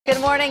Good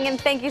morning, and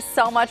thank you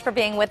so much for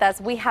being with us.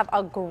 We have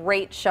a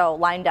great show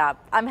lined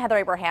up. I'm Heather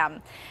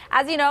Abraham.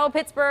 As you know,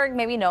 Pittsburgh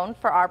may be known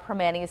for our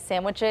Permanis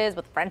sandwiches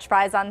with French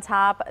fries on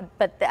top,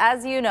 but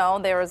as you know,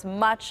 there is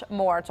much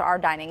more to our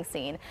dining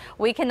scene.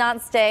 We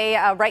cannot stay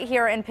right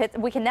here in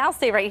We can now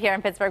stay right here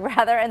in Pittsburgh,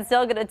 rather, and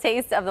still get a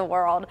taste of the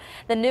world.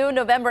 The new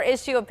November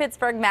issue of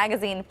Pittsburgh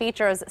Magazine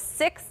features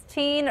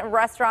 16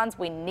 restaurants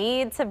we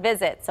need to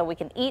visit so we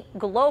can eat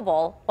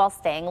global while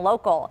staying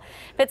local.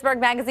 Pittsburgh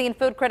Magazine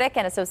food critic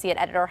and associate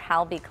editor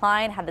Hal B.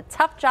 Klein had the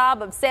tough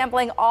job of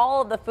sampling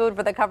all of the food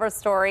for the cover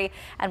story,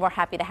 and we're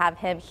happy to have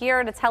him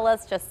here to tell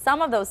us just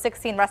some of those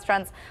 16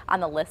 restaurants on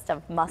the list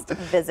of must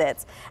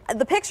visits.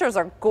 The pictures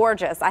are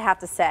gorgeous, I have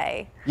to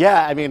say.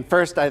 Yeah, I mean,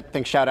 first I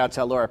think shout out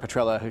to Laura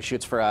Petrella, who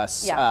shoots for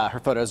us. Yeah. Her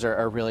photos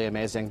are really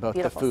amazing, both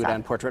Beautiful the food stuff.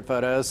 and portrait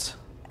photos.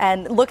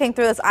 And looking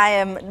through this, I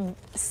am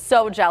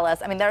so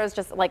jealous. I mean, there is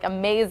just like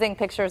amazing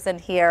pictures in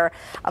here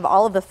of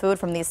all of the food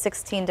from these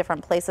 16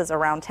 different places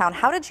around town.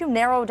 How did you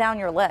narrow down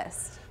your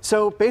list?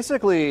 So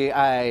basically,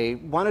 I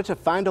wanted to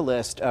find a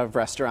list of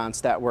restaurants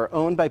that were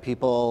owned by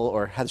people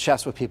or had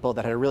chefs with people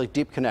that had a really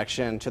deep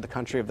connection to the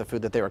country of the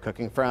food that they were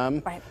cooking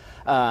from. Right.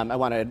 I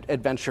wanted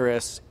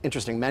adventurous,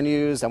 interesting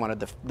menus. I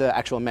wanted the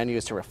actual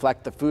menus to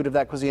reflect the food of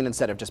that cuisine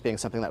instead of just being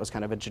something that was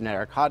kind of a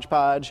generic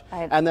hodgepodge.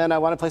 Right. And then I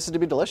wanted places to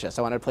be delicious.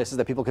 I wanted places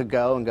that people could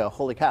go and go,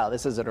 holy cow,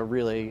 this is a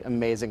really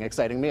amazing,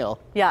 exciting meal.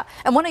 Yeah,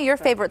 and one of your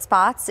favorite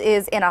spots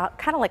is in a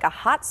kind of like a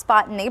hot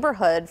spot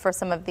neighborhood for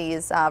some of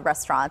these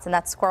restaurants, and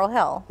that's Squirrel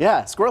Hill.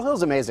 Yeah, Squirrel Hill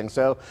is amazing.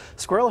 So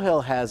Squirrel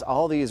Hill has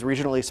all these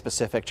regionally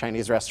specific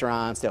Chinese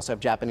restaurants. They also have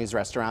Japanese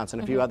restaurants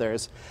and a few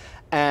others.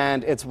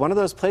 And it's one of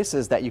those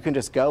places that you can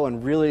just go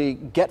and really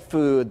get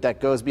food that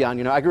goes beyond,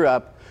 you know, I grew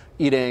up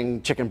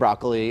eating chicken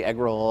broccoli, egg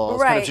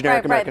rolls, kind of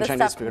generic American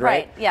Chinese food,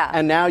 right? Yeah.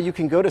 And now you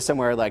can go to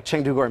somewhere like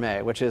Chengdu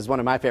Gourmet, which is one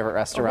of my favorite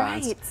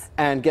restaurants,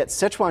 and get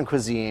Sichuan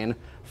cuisine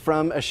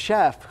from a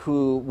chef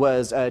who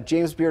was a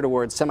James Beard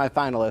Award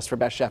semifinalist for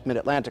Best Chef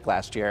Mid-Atlantic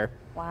last year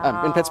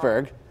in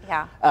Pittsburgh.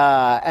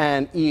 Yeah.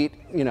 And eat,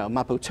 you know,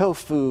 mapo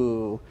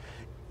tofu,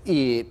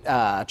 eat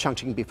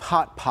Chongqing beef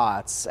hot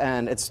pots,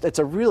 and it's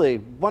a really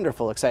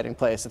wonderful, exciting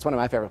place. It's one of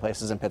my favorite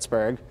places in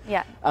Pittsburgh.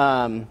 Yeah.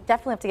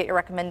 Definitely have to get your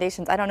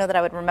recommendations. I don't know that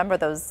I would remember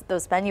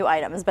those menu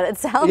items, but it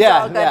sounds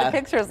all good. The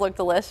pictures look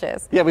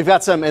delicious. Yeah, we've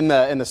got some in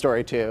the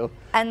story too.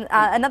 And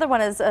another one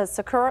is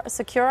Sakura.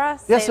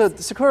 Yeah, so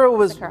Sakura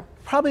was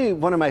probably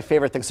one of my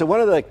favorite things. So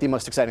one of the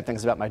most exciting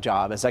things about my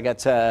job is I get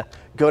to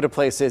go to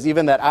places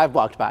even that I've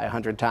walked by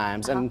 100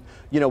 times, and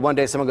you know, one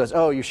day someone goes,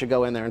 "Oh, you should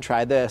go in there and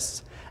try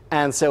this."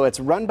 And so it's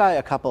run by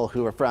a couple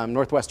who are from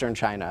northwestern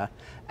China,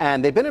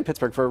 and they've been in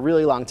Pittsburgh for a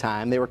really long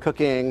time. They were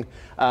cooking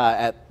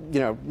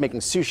making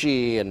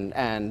sushi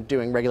and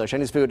doing regular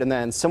Chinese food, and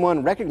then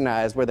someone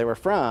recognized where they were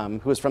from,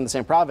 who was from the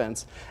same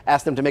province,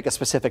 asked them to make a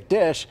specific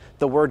dish.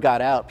 The word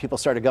got out. People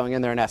started going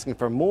in there and asking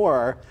for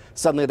more.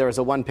 Suddenly there was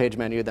a one-page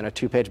menu, then a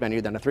two-page menu,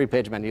 then a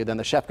three-page menu. Then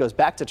the chef goes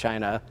back to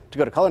China to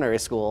go to culinary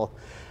school,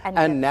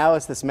 and now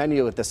it's this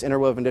menu with this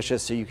interwoven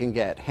dishes, so you can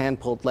get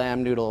hand-pulled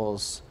lamb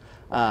noodles.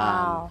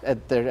 Wow.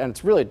 And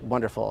it's really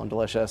wonderful and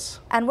delicious.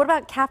 And what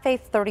about Cafe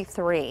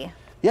 33?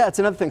 Yeah, it's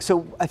another thing.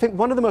 So I think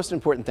one of the most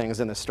important things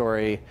in this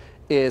story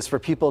is for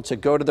people to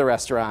go to the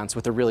restaurants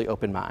with a really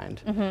open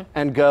mind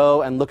and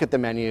go and look at the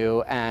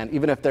menu, and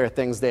even if there are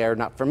things they are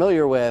not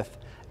familiar with,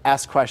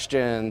 ask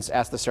questions,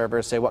 ask the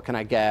servers, say, what can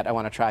I get? I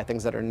want to try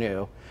things that are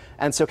new.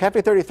 And so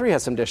Cafe 33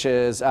 has some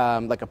dishes,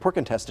 like a pork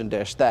intestine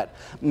dish that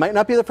might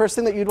not be the first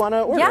thing that you'd want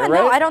to order, right?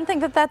 No, I don't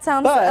think that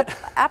sounds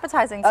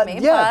appetizing to me.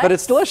 Yeah, but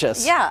it's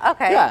delicious. Yeah,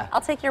 okay. Yeah.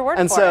 I'll take your word for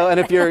it. And so, and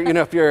if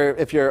you're,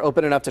 if you're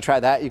open enough to try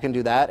that, you can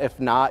do that. If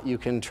not, you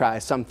can try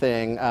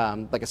something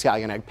like a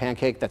scallion egg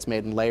pancake that's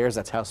made in layers,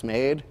 that's house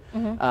made.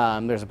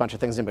 There's a bunch of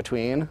things in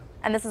between.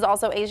 And this is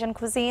also Asian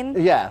cuisine?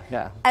 Yeah,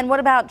 yeah. And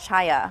what about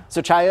Chaya?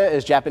 So Chaya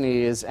is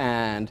Japanese,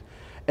 and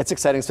it's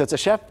exciting. So it's a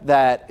chef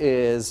that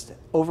is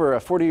over a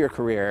 40-year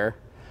career,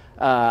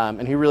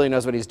 and he really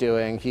knows what he's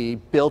doing. He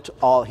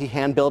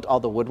hand-built all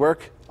the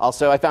woodwork.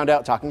 Also, I found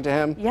out talking to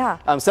him. Yeah.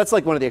 So that's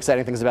like one of the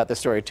exciting things about this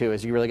story too,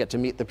 is you really get to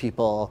meet the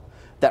people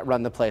that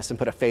run the place and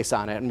put a face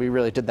on it. And we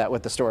really did that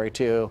with the story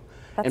too,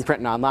 in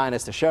print and online,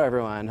 is to show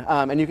everyone.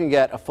 And you can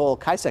get a full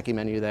kaiseki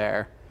menu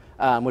there,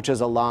 which is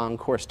a long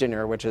course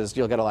dinner, which is,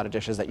 you'll get a lot of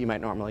dishes that you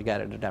might normally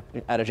get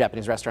at a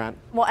Japanese restaurant.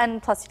 Well,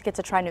 and plus you get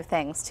to try new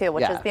things too,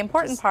 which is the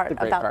important part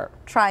about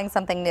trying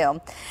something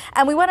new.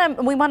 And we want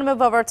to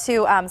move over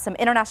to some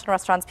international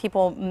restaurants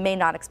people may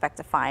not expect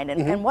to find.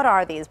 And what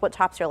are these? What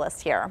tops your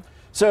list here?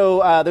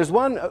 So there's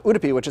one,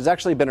 Udupi, which has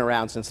actually been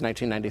around since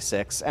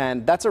 1996,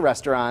 and that's a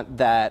restaurant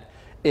that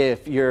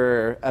if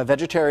you're a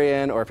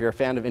vegetarian or if you're a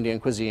fan of Indian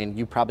cuisine,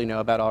 you probably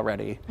know about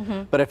already.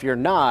 But if you're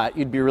not,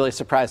 you'd be really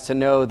surprised to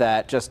know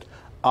that just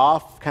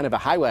off kind of a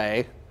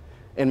highway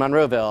in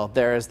Monroeville,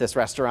 there's this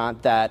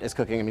restaurant that is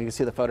cooking. I mean, you can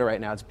see the photo right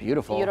now. It's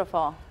beautiful.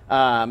 Beautiful.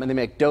 And they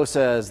make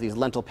dosas, these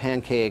lentil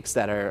pancakes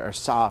that are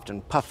soft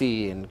and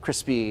puffy and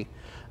crispy.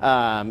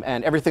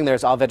 And everything there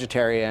is all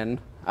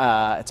vegetarian.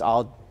 It's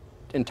all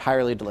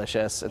entirely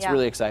delicious. It's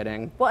really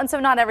exciting. Well, and so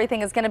not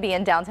everything is going to be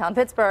in downtown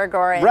Pittsburgh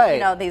or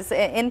in, these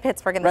in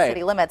Pittsburgh in the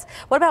city limits.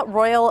 What about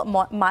Royal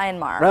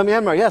Myanmar? Royal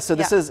Myanmar, yeah. So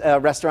this is a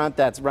restaurant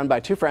that's run by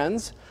two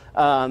friends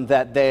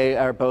that they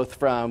are both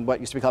from what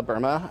used to be called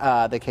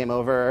Burma. They came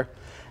over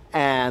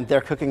and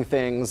they're cooking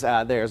things.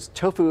 There's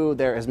tofu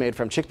there is made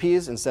from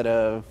chickpeas instead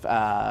of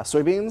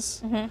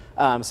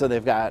soybeans. So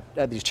they've got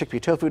these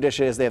chickpea tofu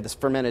dishes. They have this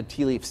fermented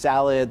tea leaf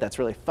salad that's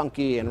really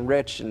funky and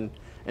rich and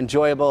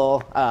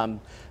enjoyable.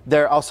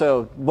 They're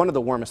also one of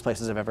the warmest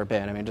places I've ever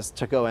been. I mean, just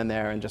to go in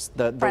there and just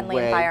the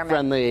way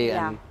friendly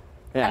and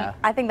and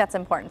I think that's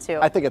important too.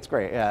 I think it's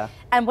great, yeah.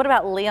 And what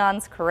about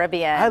Leon's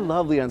Caribbean? I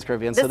love Leon's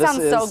Caribbean. This sounds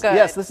so good.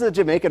 Yes, this is a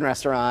Jamaican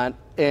restaurant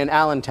in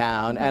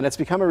Allentown, and it's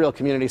become a real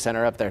community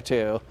center up there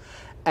too.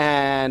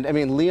 And I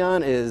mean,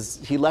 Leon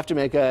he left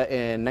Jamaica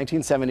in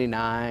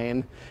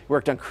 1979,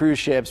 worked on cruise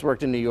ships,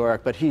 worked in New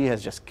York, but he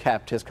has just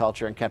kept his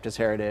culture and kept his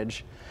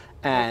heritage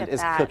and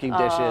is cooking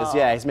dishes.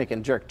 Yeah, he's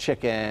making jerk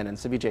chicken and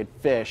ceviche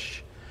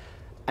fish.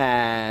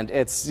 And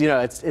it's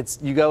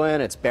you go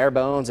in, it's bare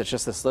bones. It's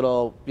just this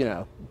little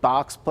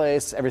box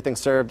place. Everything's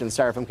served in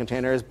styrofoam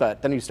containers.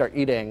 But then you start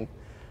eating,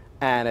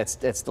 and it's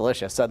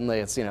delicious. Suddenly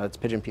it's it's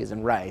pigeon peas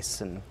and rice,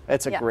 and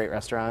it's a great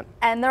restaurant.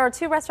 And there are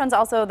two restaurants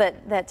also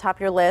that top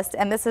your list,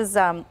 and this is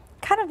kind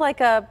of like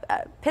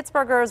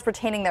Pittsburghers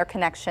retaining their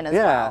connection as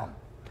well.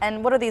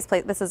 And what are these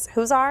places? This is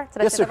Hussar?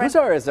 Did I say that right?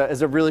 Hussar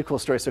is a really cool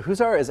story. So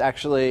Hussar is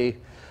actually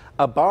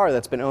a bar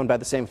that's been owned by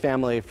the same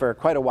family for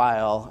quite a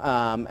while,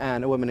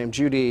 and a woman named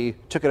Judy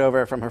took it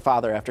over from her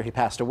father after he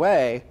passed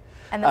away.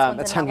 And this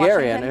one's it's in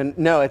Hungarian, Washington? and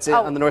no, it's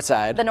on the north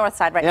side. The north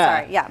side, right?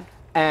 Sorry, yeah.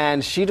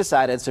 And she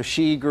decided, so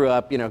she grew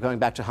up, going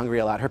back to Hungary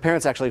a lot. Her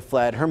parents actually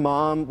fled. Her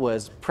mom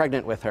was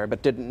pregnant with her,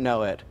 but didn't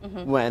know it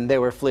when they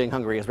were fleeing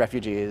Hungary as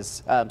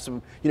refugees.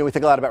 So, we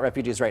think a lot about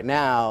refugees right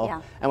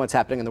now and what's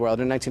happening in the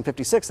world. In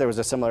 1956, there was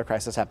a similar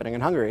crisis happening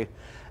in Hungary,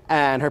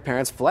 and her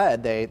parents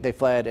fled. They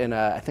fled in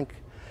I think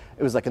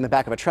it was like in the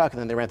back of a truck, and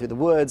then they ran through the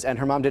woods, and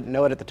her mom didn't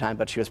know it at the time,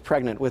 but she was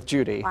pregnant with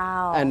Judy.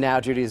 Wow. And now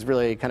Judy's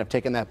really kind of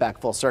taken that back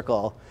full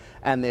circle,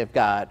 and they've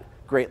got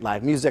great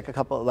live music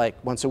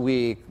once a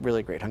week,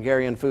 really great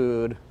Hungarian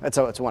food. It's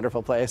a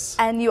wonderful place.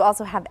 And you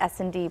also have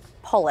S&D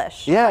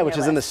Polish. Yeah, which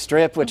is in the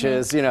Strip, which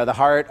is, the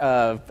heart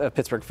of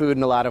Pittsburgh food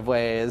in a lot of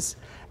ways.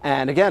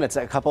 And again, it's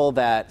a couple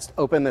that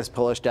opened this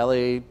Polish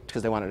deli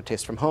because they wanted to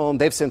taste from home.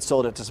 They've since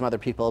sold it to some other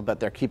people, but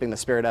they're keeping the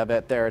spirit of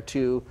it. There are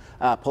two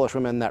Polish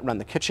women that run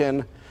the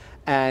kitchen.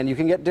 And you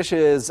can get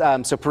dishes, so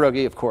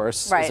pierogi, of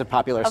course, is a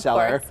popular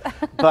seller,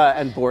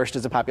 and borscht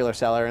is a popular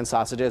seller, and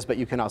sausages, but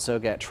you can also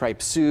get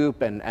tripe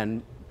soup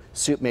and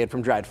soup made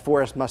from dried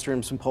forest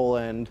mushrooms from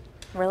Poland.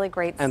 Really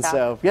great stuff. And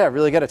so,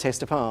 really get a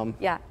taste of home.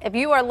 Yeah, if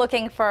you are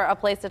looking for a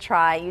place to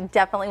try, you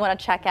definitely want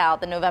to check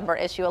out the November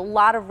issue. A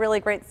lot of really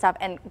great stuff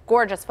and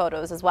gorgeous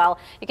photos as well.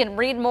 You can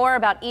read more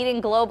about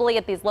eating globally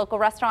at these local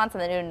restaurants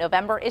in the new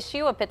November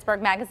issue of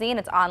Pittsburgh Magazine.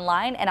 It's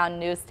online and on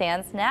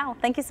newsstands now.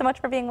 Thank you so much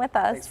for being with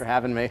us. Thanks for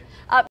having me.